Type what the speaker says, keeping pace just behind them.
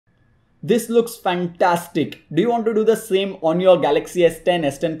This looks fantastic. Do you want to do the same on your Galaxy S10,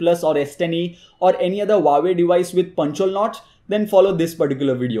 S10 Plus or S10e or any other Huawei device with punch hole notch? Then follow this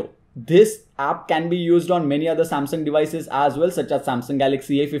particular video. This app can be used on many other Samsung devices as well, such as Samsung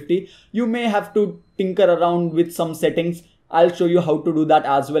Galaxy A50. You may have to tinker around with some settings. I'll show you how to do that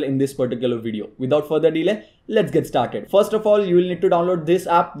as well in this particular video. Without further delay, let's get started. First of all, you will need to download this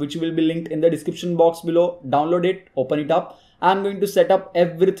app, which will be linked in the description box below. Download it, open it up. I'm going to set up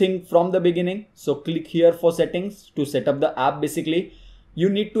everything from the beginning. So click here for settings to set up the app. Basically, you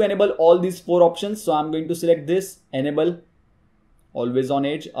need to enable all these 4 options. So I'm going to select this, enable, always on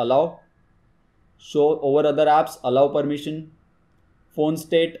edge, allow, show over other apps, allow permission, phone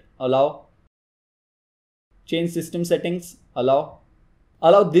state, allow, change system settings, allow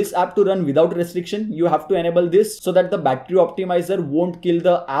this app to run without restriction. You have to enable this so that the battery optimizer won't kill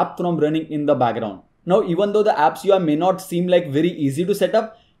the app from running in the background. Now, even though the apps you have may not seem like very easy to set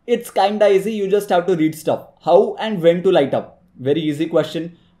up, it's kinda easy. You just have to read stuff. How and when to light up? Very easy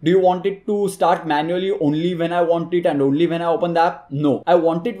question. Do you want it to start manually only when I want it and only when I open the app? No, I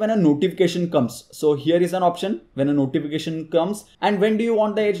want it when a notification comes. So here is an option when a notification comes. And when do you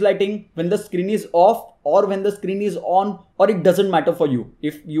want the edge lighting? When the screen is off or when the screen is on, or it doesn't matter for you.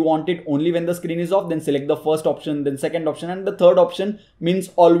 If you want it only when the screen is off, then select the first option, then second option, and the third option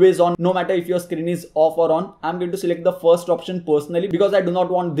means always on, no matter if your screen is off or on. I'm going to select the first option personally because I do not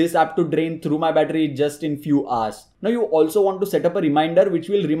want this app to drain through my battery just in few hours. Now you also want to set up a reminder which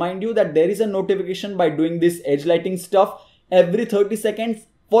will remind you that there is a notification by doing this edge lighting stuff every 30 seconds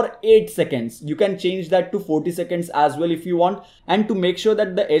for 8 seconds. You can change that to 40 seconds as well if you want. And to make sure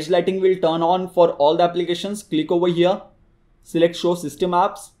that the edge lighting will turn on for all the applications, click over here, select show system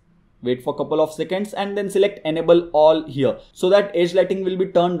apps, wait for a couple of seconds and then select enable all here so that edge lighting will be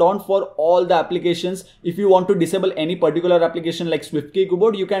turned on for all the applications. If you want to disable any particular application like SwiftKey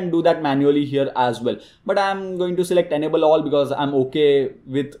keyboard, you can do that manually here as well. But I'm going to select enable all because I'm okay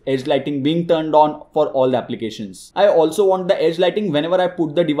with edge lighting being turned on for all the applications. I also want the edge lighting whenever I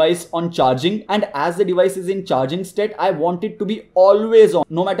put the device on charging, and as the device is in charging state, I want it to be always on,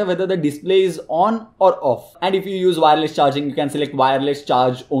 no matter whether the display is on or off. And if you use wireless charging, you can select wireless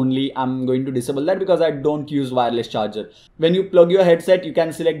charge only. I'm going to disable that because I don't use wireless charger. When you plug your headset, you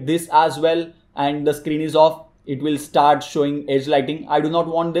can select this as well and the screen is off. It will start showing edge lighting. I do not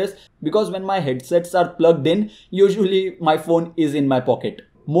want this because when my headsets are plugged in, usually my phone is in my pocket.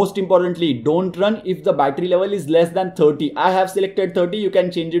 Most importantly, don't run if the battery level is less than 30. I have selected 30. You can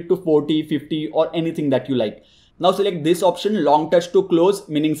change it to 40, 50 or anything that you like. Now select this option, long touch to close,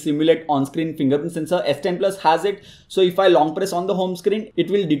 meaning simulate on-screen fingerprint sensor. S10 Plus has it. So if I long press on the home screen,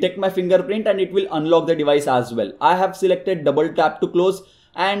 it will detect my fingerprint and it will unlock the device as well. I have selected double tap to close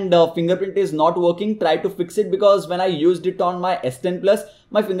and fingerprint is not working. Try to fix it because when I used it on my S10 Plus,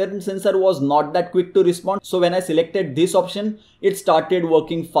 my fingerprint sensor was not that quick to respond. So when I selected this option, it started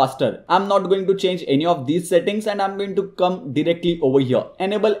working faster. I'm not going to change any of these settings and I'm going to come directly over here.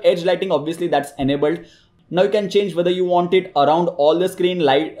 Enable edge lighting, obviously that's enabled. Now you can change whether you want it around all the screen,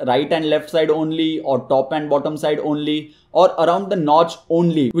 right and left side only, or top and bottom side only, or around the notch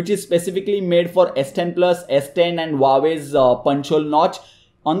only, which is specifically made for S10 Plus, S10 and Huawei's punch hole notch.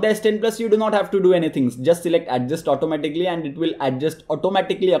 On the S10 Plus, you do not have to do anything. Just select adjust automatically and it will adjust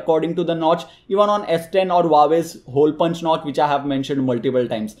automatically according to the notch, even on S10 or Huawei's hole punch notch, which I have mentioned multiple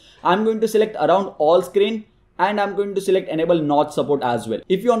times. I'm going to select around all screen. And I'm going to select enable notch support as well.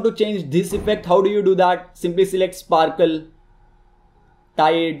 If you want to change this effect, how do you do that? Simply select sparkle,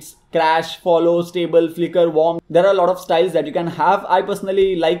 tides, crash, follow, stable, flicker, warm. There are a lot of styles that you can have. I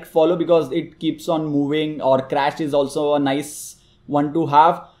personally like follow because it keeps on moving, or crash is also a nice one to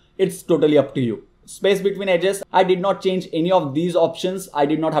have. It's totally up to you. Space between edges, I did not change any of these options. I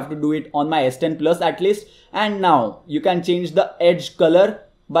did not have to do it on my S10 Plus at least. And now you can change the edge color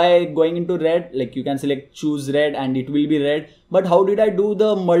by going into red. Like you can select choose red and it will be red. But how did I do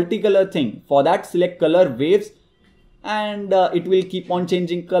the multicolor thing? For that, select color waves and it will keep on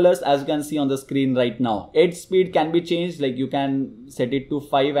changing colors as you can see on the screen right now. Edge speed can be changed, like you can set it to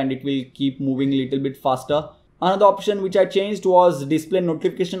 5 and it will keep moving a little bit faster. Another option which I changed was display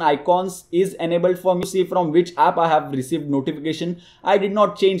notification icons is enabled for me to see from which app I have received notification. I did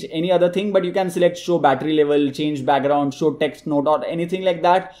not change any other thing, but you can select show battery level, change background, show text note or anything like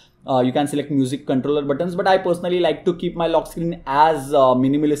that. You can select music controller buttons, but I personally like to keep my lock screen as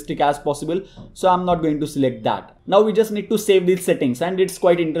minimalistic as possible, so I'm not going to select that. Now we just need to save these settings, and it's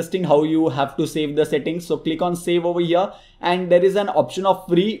quite interesting how you have to save the settings. So click on save over here, and there is an option of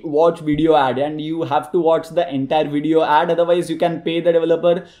free watch video ad, and you have to watch the entire video ad. Otherwise you can pay the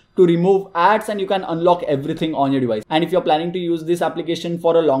developer to remove ads, and you can unlock everything on your device. And if you're planning to use this application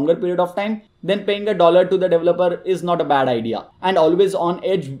for a longer period of time, then paying $1 to the developer is not a bad idea. And always on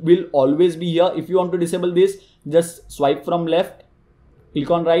edge will always be here. If you want to disable this, just swipe from left, click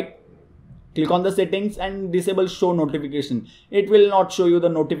on right, click on the settings and disable show notification. It will not show you the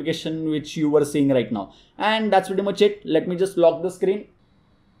notification which you were seeing right now. And that's pretty much it. Let me just lock the screen.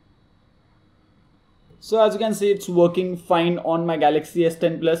 So as you can see, it's working fine on my Galaxy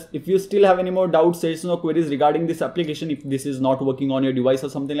S10 Plus. If you still have any more doubts, suggestions or queries regarding this application, if this is not working on your device or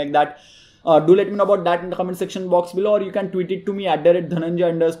something like that, do let me know about that in the comment section box below, or you can tweet it to me at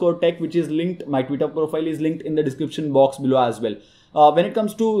 @Dhananjay_tech, which is linked. My Twitter profile is linked in the description box below as well. When it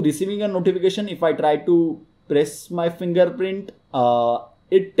comes to receiving a notification, if I try to press my fingerprint,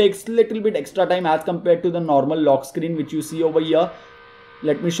 it takes a little bit extra time as compared to the normal lock screen which you see over here.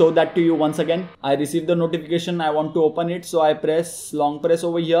 Let me show that to you once again. I received the notification, I want to open it, so I press long press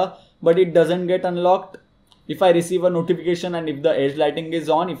over here, but it doesn't get unlocked. If I receive a notification and if the edge lighting is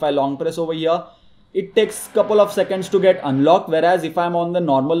on, if I long press over here, it takes a couple of seconds to get unlocked, whereas if I'm on the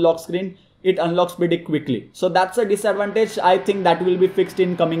normal lock screen, it unlocks pretty quickly. So that's a disadvantage. I think that will be fixed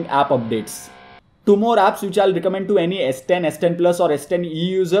in coming app updates. Two more apps which I'll recommend to any S10, S10 Plus or S10e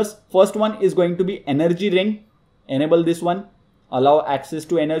users. First one is going to be Energy Ring. Enable this one. Allow access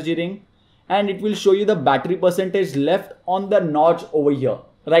to Energy Ring, and it will show you the battery percentage left on the notch over here.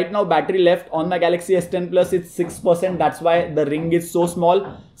 Right now battery left on my Galaxy S10 Plus is 6%. That's why the ring is so small.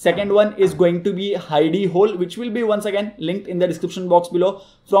 Second one is going to be Hidey Hole, which will be once again linked in the description box below.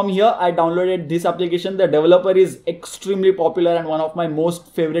 From here I downloaded this application. The developer is extremely popular and one of my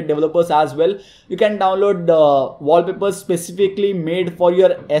most favorite developers as well. You can download the wallpapers specifically made for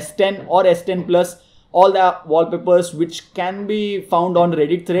your S10 or S10 Plus. All the wallpapers which can be found on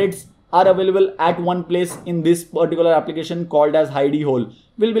Reddit threads are available at one place in this particular application called as Hidey Hole.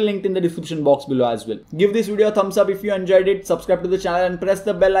 Will be linked in the description box below as well. Give this video a thumbs up if you enjoyed it. Subscribe to the channel and press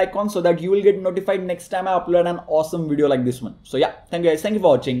the bell icon so that you will get notified next time I upload an awesome video like this one. So yeah, thank you guys. Thank you for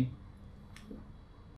watching.